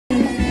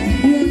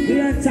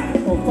จับ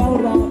ก็เฝ้า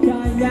รอก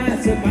ายา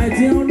จะไปเ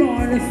ที่ยวดอ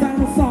ยและสัก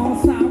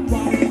2-3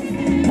 วัน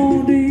พอ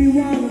ดี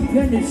ว่าเ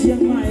พื่อนในเชียง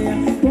ใหม่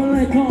ก็เล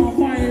ยขอ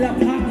ไปและ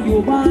พักอยู่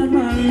บ้าน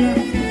มัน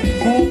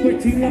พอไป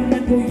ถึงแล้วมั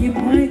นก็ยิ้ม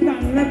ให้กั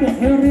นและบอก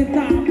ให้รีบต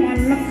ามมัน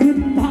และขึ้น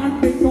บ้าน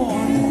ไปก่อ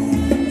น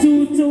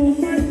จู่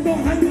ๆมันก็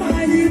หันมา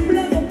ยิ้มแ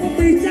ล้วก็ไป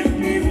จัก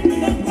ยิ้ม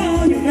แล้วก็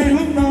อยู่ใน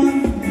ห้องนอน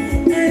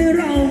ไอ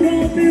เราก็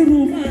ไม่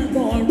รู้มา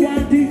ก่อนว่า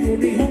ที่อยู่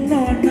ในห้องน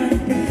อนนั้น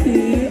เป็นคื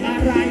ออะ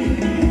ไร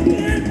เ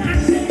พื่อนมัน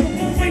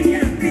ก็ไม่อย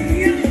ากหนี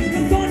แ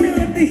ล้วก็เดิ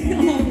นหนี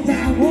ออกจ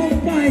ากห้อง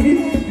ไป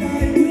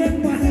เพื่อน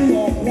มันบ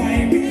อกไว้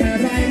ไม่เป็น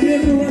ไรไม่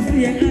รู้ว่าเ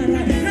สียงอะไร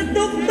นั่น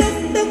ตุ๊ก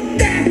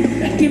แก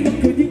แต่กินมัน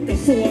คือยิ่งกับ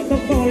สัวต้อ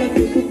งโตแล้ว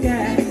คือตุ๊กแก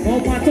พอ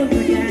มาจนจ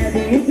ะแก่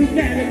ถึงรู้ตุ๊กแก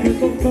แล้วคือ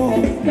ต้องโต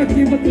แต่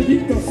กินมันคือยิ่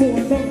งกับสัว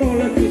ต้องโต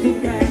แล้วคือตุ๊ก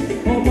แก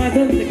พอมาจ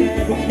นจะแก่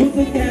ถึงรู้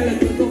ตุ๊กแกแล้ว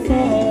คือต้องโต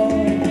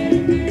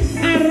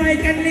อะไร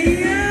กันเนี่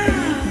ย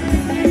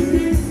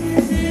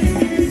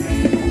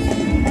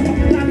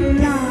ลา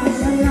ลา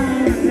ลา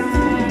ลา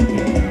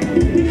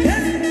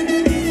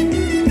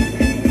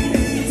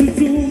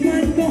จู่ๆมั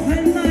นก็หั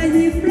นมา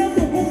ยิ้มแล้วบ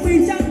อกว่าไม่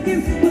จักยิ้ม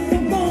มันต้อ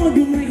งโตอ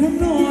ยู่ในห้อง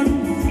นอน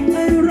ไอ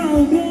เรา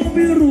ก็ไ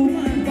ม่รู้ม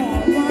าก่อ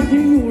นว่า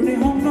ที่อยู่ใน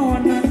ห้องนอน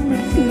นั้นมั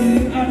นคือ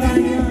อะไร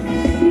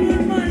เพื่อ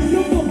นมัน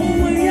ก็บอกว่า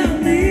ไม่อยาก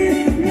หนี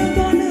แล้ว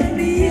ก็เดินห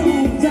นีอ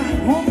อกจาก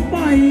ห้องไป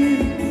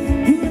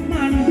เพื่อน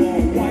มันบอ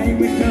กไว้ไ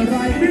ม่เป็นไร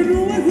ไม่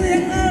รู้ว่าเสีย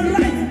งอะไร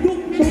ตุ๊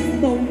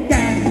กแก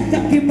จะ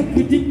กินมัน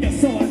คือจริงจะ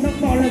สอนต้อง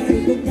โตแล้วคือ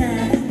ตุ๊กแก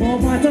พอ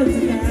มาจนจะ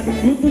แก่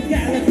รู้ตุ๊กแก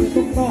แล้วคือ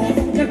ต้องโต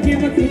จะกิน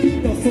มันคือจริง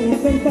จะสอน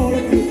ต้องโตแ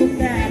ล้วคือตุ๊ก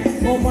แก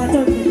พอมาจ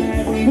นจะแก่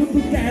รู้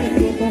ตุ๊กแกแล้ว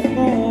คือต้องโต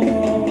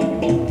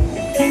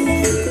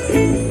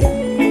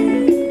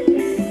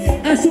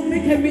ช่วงนี้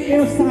ใครมีเอ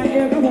ลสไตล์เอ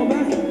ลครับผมน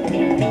ะ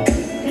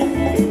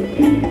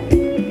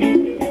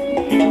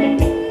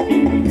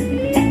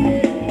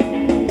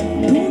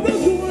รู้ก็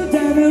กลัวแ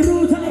ต่ไม่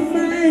รู้ทำไม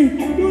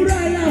รู้ไ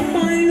ด้ละไป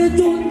แล้ว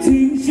จนถึ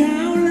งเช้า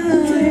เล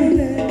ย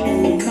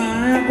มา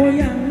ก็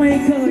ยังไม่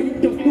เคย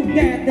จบตุ๊กแก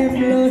เต็ม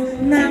เลย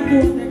น่ากลั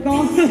วแต่ก็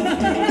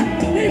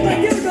ได้มา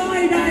เที่ยวดอ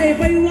ยได้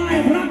ไปไหว้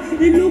พระไ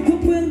ด้ลูกของ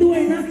เมืองด้วย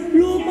นะ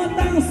ลูกมา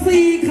ตั้ง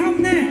4 ค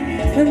ำแน่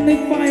ไม่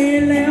ไป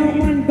แล้ว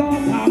มันก็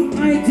ทำไ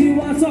อ้ที่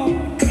ว่าสอบ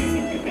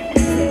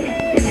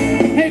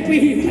ให้ปี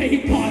ไป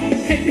ก่อน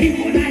ให้ปี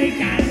บ่ได้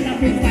กันแล้ว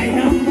ไปใส่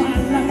น้ำมัน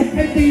ละใ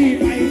ห้ปี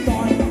ไปก่อ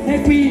นให้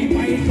ปีไป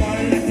ก่อน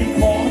ละจะ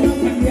ขอน้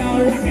ำพันยาว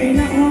ละให้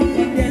นักร้องค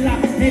นเดียวละ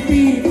ให้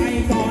ปีไป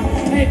ก่อน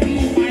ให้ปี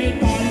ไป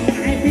ก่อนละ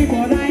ให้ปี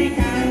บ่ได้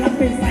กันแล้วไ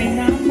ปใส่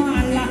น้ำมั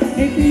นละใ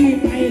ห้ปี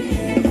ไป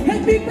ให้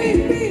ปี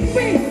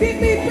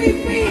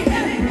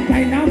ใส่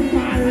น้ำ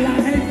มันละ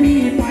ให้ปี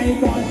ไป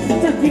ก่อน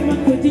จะกินมัน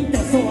คือจริงจ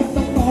ะสวด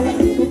ต้องโตแล้ว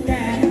คือตุ๊กแก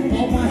อ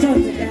อกมาชอบ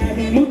จะแกไ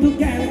ม่รู้ตุ๊ก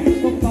แกแล้วคือ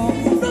ต้องโต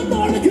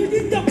แล้วคือจ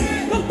ริงจะ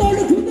ต้องโตแ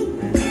ล้วคือตุ๊ก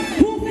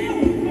พูดแล้ว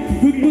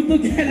คือรู้ตุ๊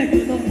กแกแล้วคื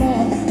อต้องโต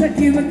จะ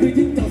กินมันคือจ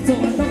ริงจะส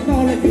วดต้องโต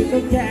แล้วคือ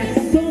ตุ๊กแก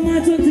โตมา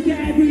ชอบจะแก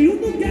ไม่รู้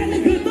ตุ๊กแกแล้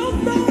วคือต้อง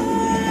โต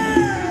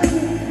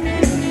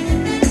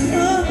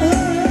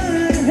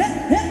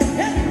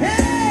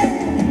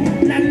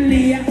ลันเ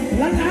ลีย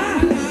ลันลา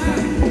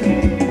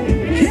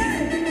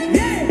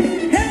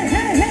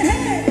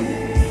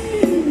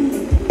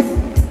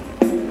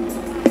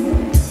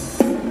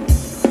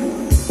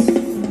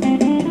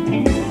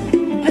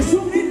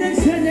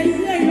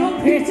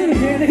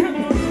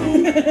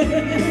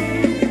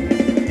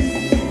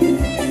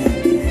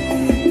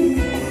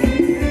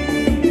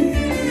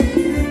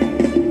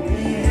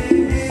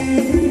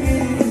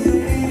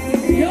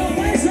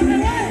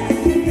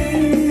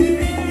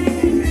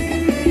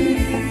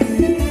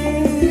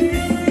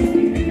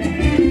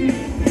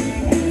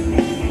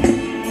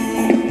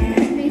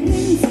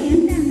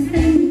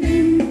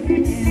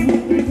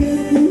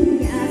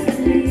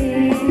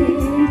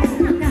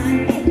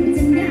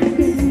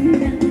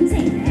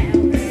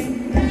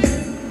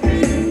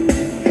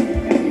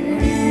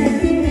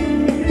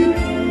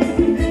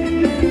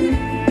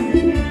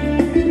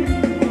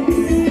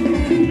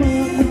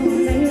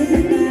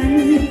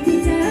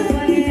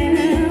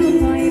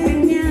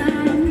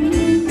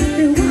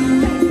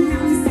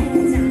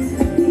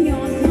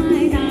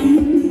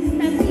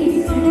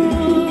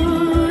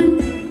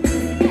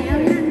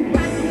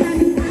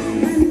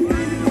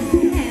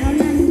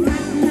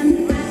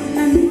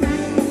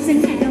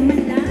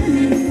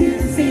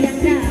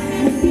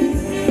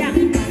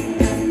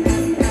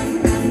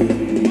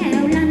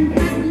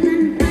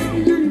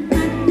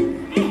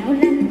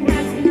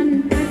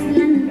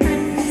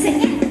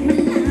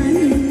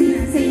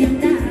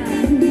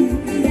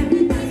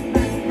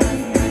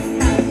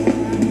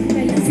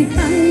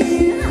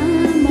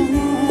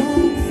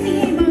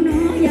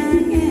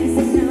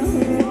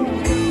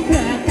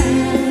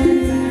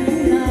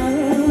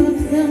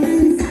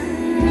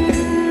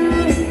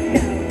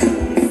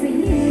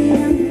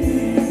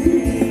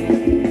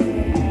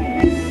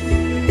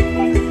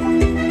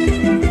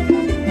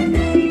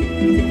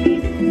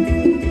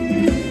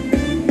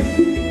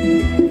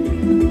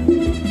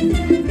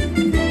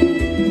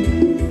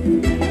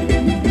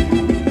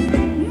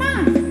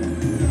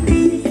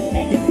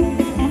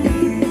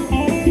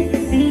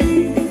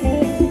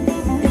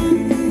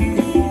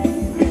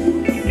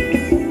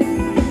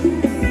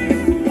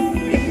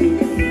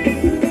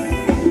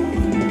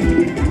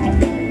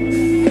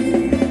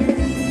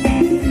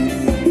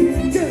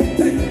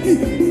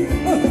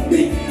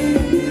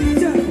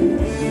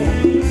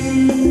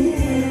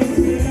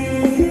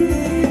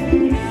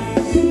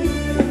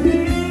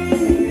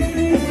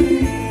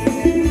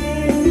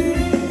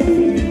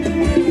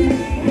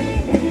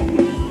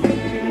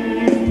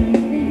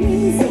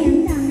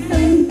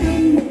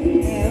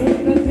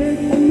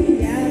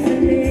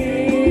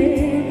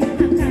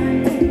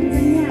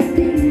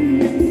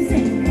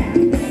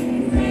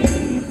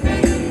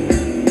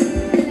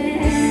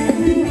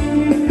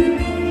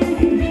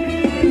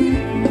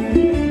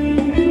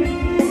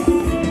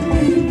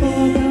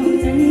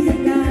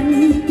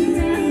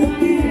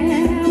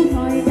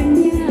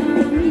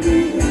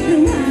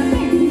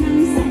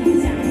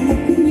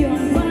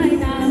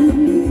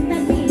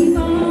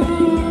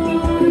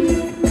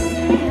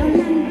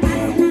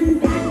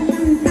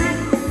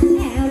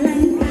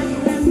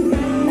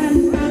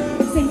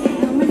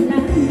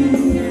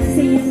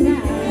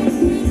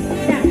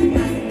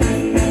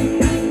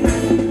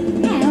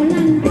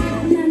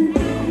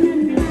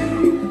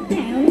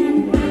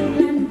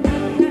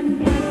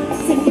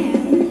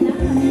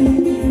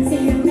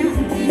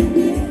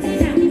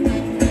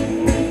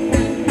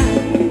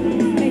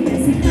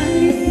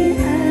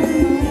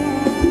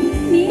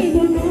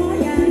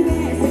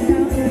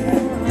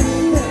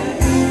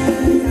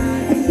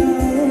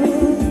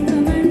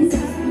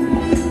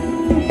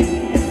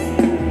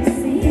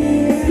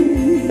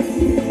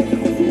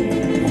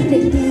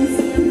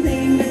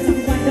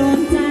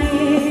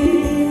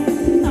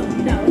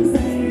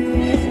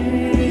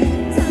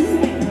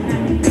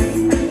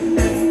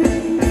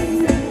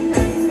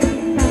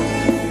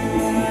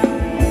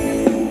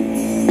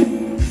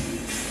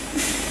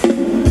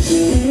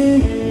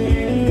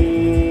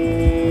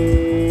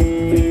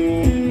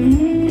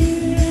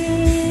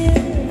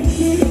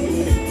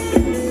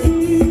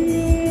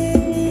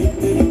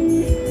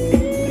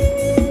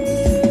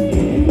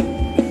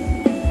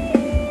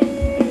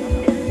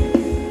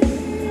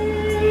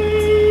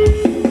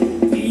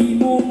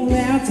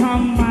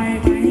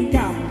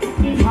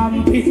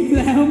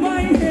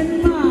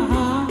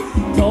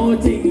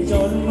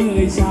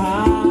อช้า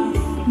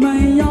ไม่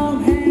ยอม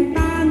แหกต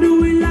าดู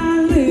เวลา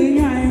หรือ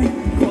ไง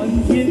คน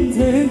คิด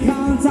ถึงเข้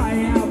าใจ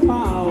เอาเป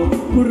ล่า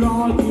รอ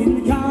กิน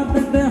ข้าว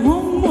ตั้งแต่ห้อ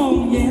งโมง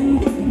เย็น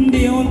เ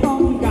ดี๋ยวต้อ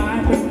งกลาย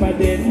เป็นประ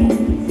เด็น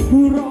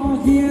รอ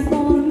เฮียต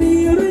อน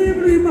นี้รี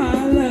บมา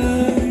เล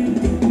ย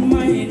ไ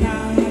ม่นา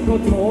นก็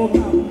โทรก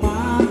ลับม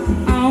า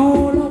เอา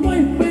แล้วไม่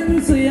เป็น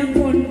เสียงค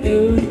น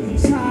อื่น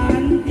ฉั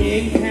นเอ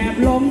งแทบ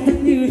ล้มทั้ง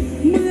ยืน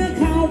เมื่อ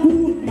เขาพู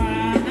ดมา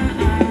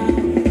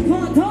ข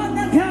อโทษ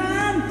นะครั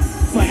บ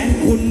แฟน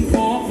คุณข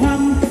อแฟน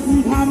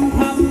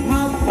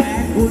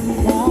คุณ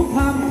ขอ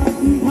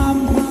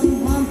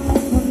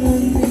คนอื่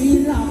นนี้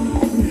ล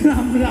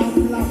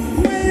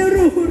ำไม่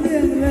รู้เรื่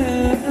องเล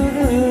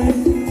ย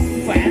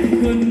แฟน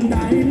คุณไ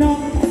ด้น้อ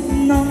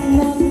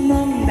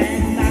งแด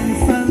งดัง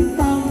สัน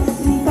ต้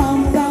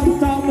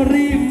อง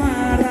รีบมา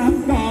รับ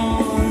ก่อ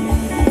น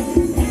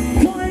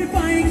ค่อยไป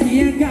เคลี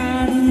ยร์กั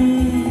น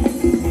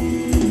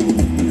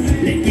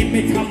เล่นกินไ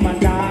ม่ธรรม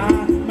ดา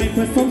ไม่ผ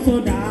สมโซ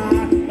ดา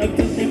แล้วจ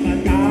ะเต็มอั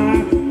ตรา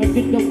ไม่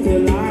คิดยกเธอ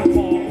ลาข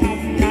อพับ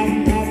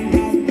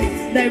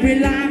ได้เว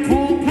ลาข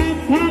อ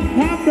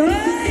พับเล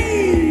ย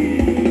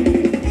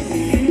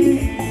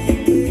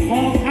ข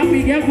อพับ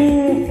อีกแล้วกู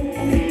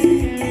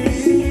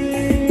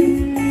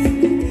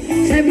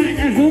ใช่ไหม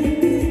อาทุก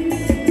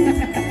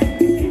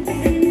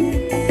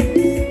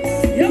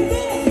เดี๋ยว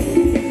กู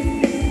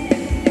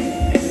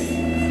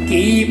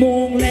กี่โม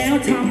งแล้ว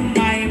ทำไ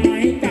มไม่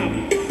กลับ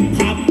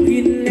ขับกิ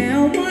นแล้ว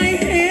ไม่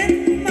เห็น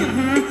มา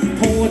โ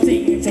ทรจริ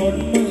งจน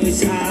มือ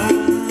ชา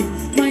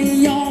ไม่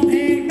ยอมแห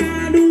กตา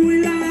ดูเว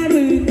ลาห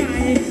รือไง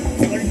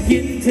คนกิ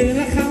นถึงแ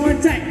ล้วเขา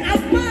ใจอั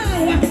พเป้า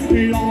วะ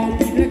รอ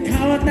กินแล้วเข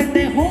าตั้งแ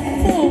ต่6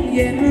 โมงเ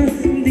ย็น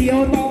เดี๋ยว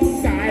ต้อง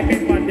กลายเป็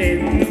นประเด็น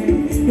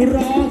ร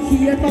อเคลี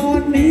ยร์ตอ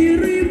นนี้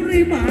รี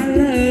บมา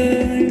เล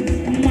ย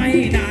ไม่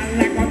นานแ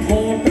ล้วก็โทร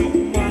กลับ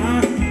มา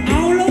เอ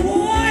าละโว้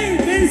ย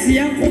เป็นเสี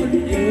ยงคน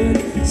อื่น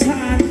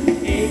ฉัน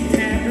เองแท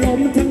บล้ม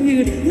ทั้งยื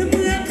นเ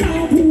มื่อเขา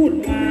พูด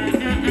มา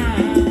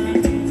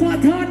ขอ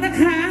โทษนะ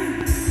คะ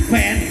แฟ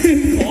นมึง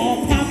ขอ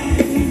พับ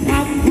แฟ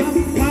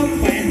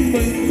น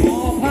มึงขอ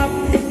พั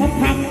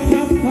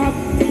บ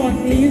ตอน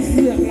นี้เ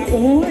สือกละโ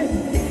อ้ย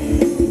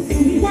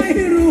ไม่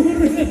รู้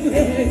เรื่องเล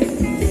ย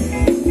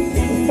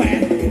แฟ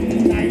น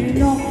ไหน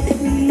น้อง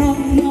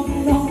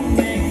แ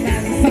ม่งนั่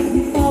นสั่น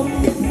ต้ม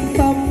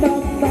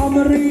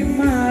รีบ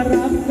มา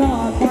รับก่อ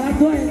นมา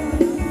ด้วย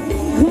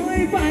ค่อย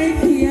ไป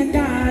เคลียร์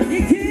กันอี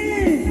กที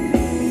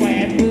แฟ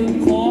นมึง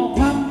ขอ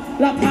พับ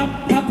แล้วพับ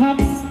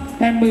แ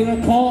ฟนมึง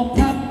ขอ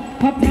พับ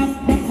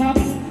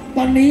ต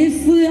อนนี้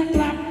เสือก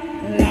หลับ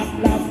แ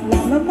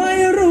ล้วไม่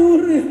รู้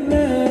เรื่องเล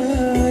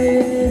ย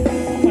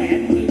แฟน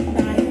มึงไ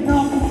ด้น้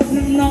อง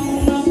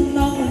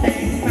แด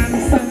งนั่น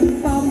สั่น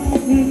ต้ม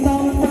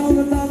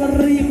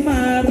รีบม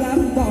ารั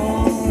บก่อ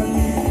น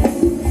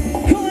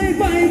ค่อย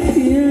ไปเค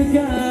ลียร์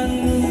กัน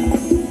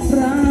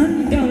ร้าน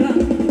กำลัง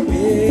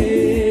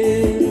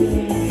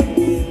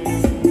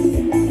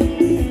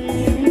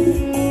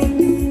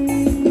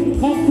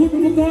ขอบคุณอุ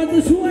ปกรณ์ตั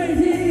วช่วย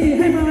ที่ใ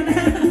ห้มาน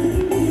ะ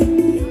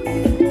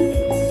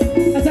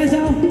อาจารย์เ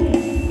ช้า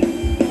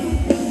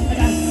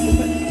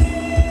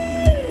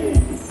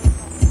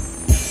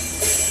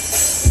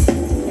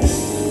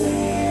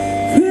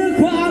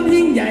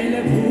ยิ่งใหญ่แล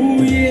ะผู้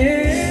เย่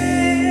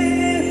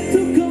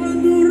ทุกคน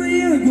ดูเรี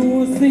ยกอยู่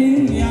สิ่ง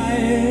ใหญ่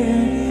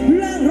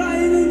และใคร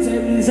ต้องเจ็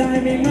บใจ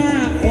ไม่มา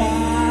กกว่า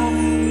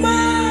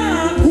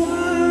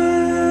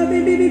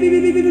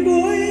บุ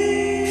ย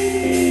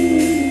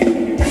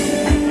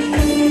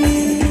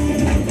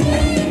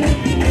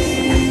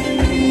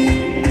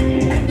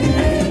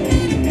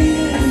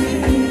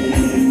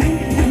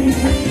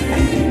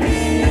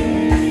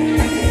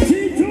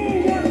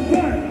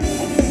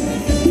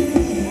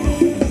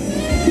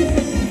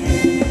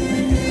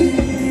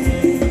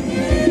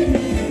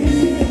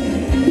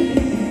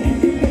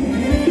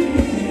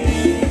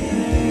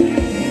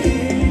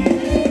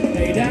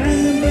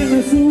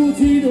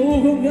ที่ดู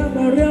คงจะม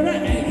าเรียกได้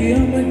เกี่ย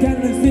วมันกัน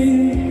นะสิ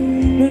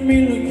มันมี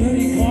หลุดเค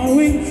ยขอ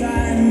วิ่งใจ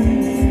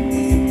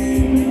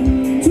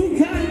ทุก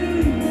คัน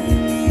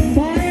ไป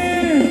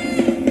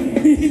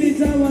ในเ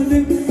ช้าวันห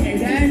นึ่งไอ้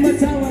แดงมา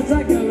เช้าวันสั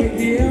กกับเ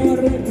กี่ยวเ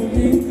รื่องผู้ห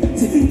ญิง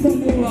จึงต้อง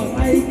ดูว่าไ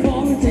อ้ขอ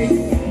งจริง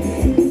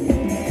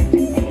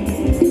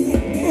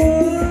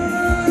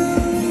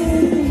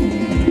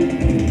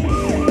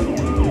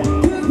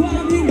เพื่อควา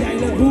มยิ่งใหญ่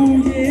และผู้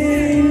หญิ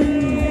ง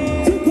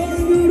ทุกคน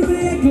ดูเ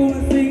รียกว่า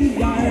สิ่งใ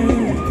หญ่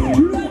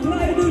และใคร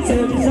ต้องเจ็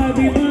บใจ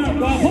มาก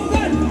กว่า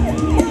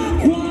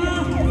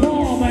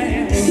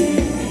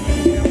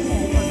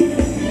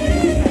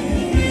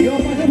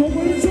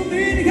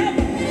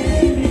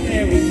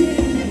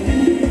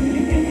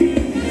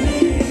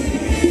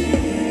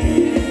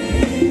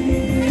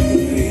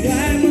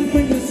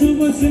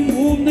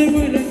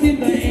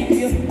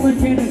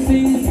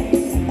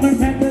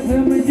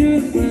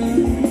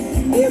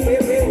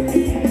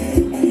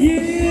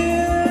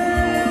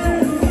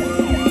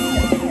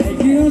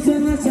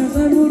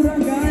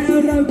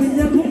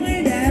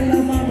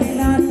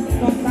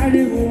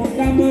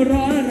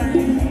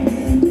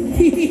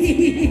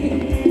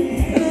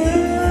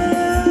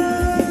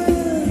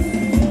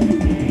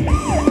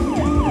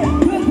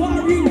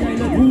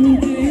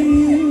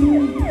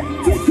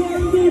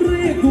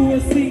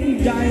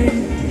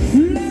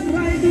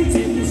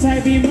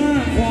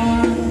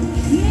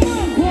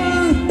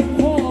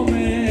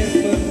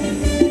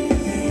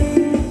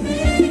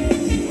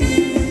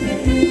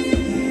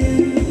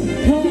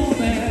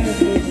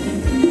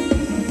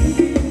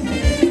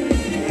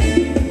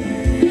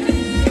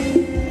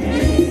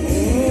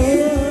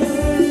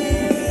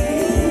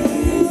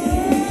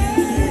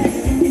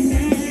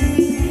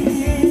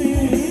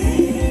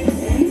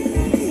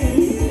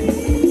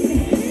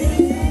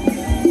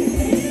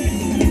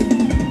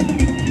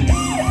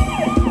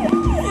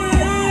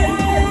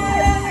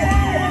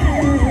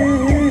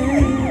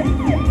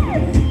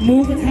หมู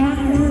กระทะ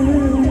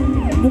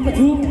หมูกระ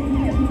ทุก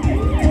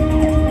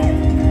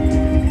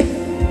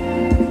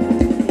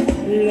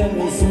เรื่องไ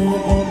ม่สู้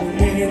เพราะมัน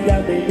มีแต่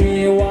ไม่มี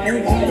ไว้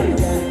ใคร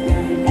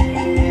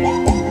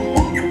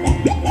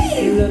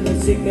เรื่องมัน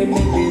สิ่งไม่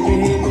มี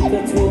มัน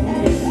ก็ทุก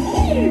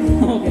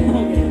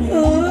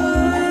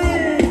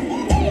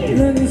เ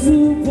รื่องไม่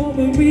สู้เพราะ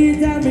มันมี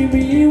แต่ไม่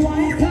มีไว้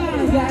ใคร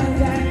เ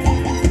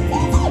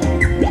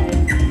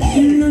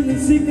รื่องมัน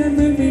สิ่งไ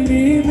ม่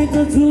มีมัน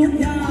ก็ทุก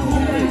อย่าง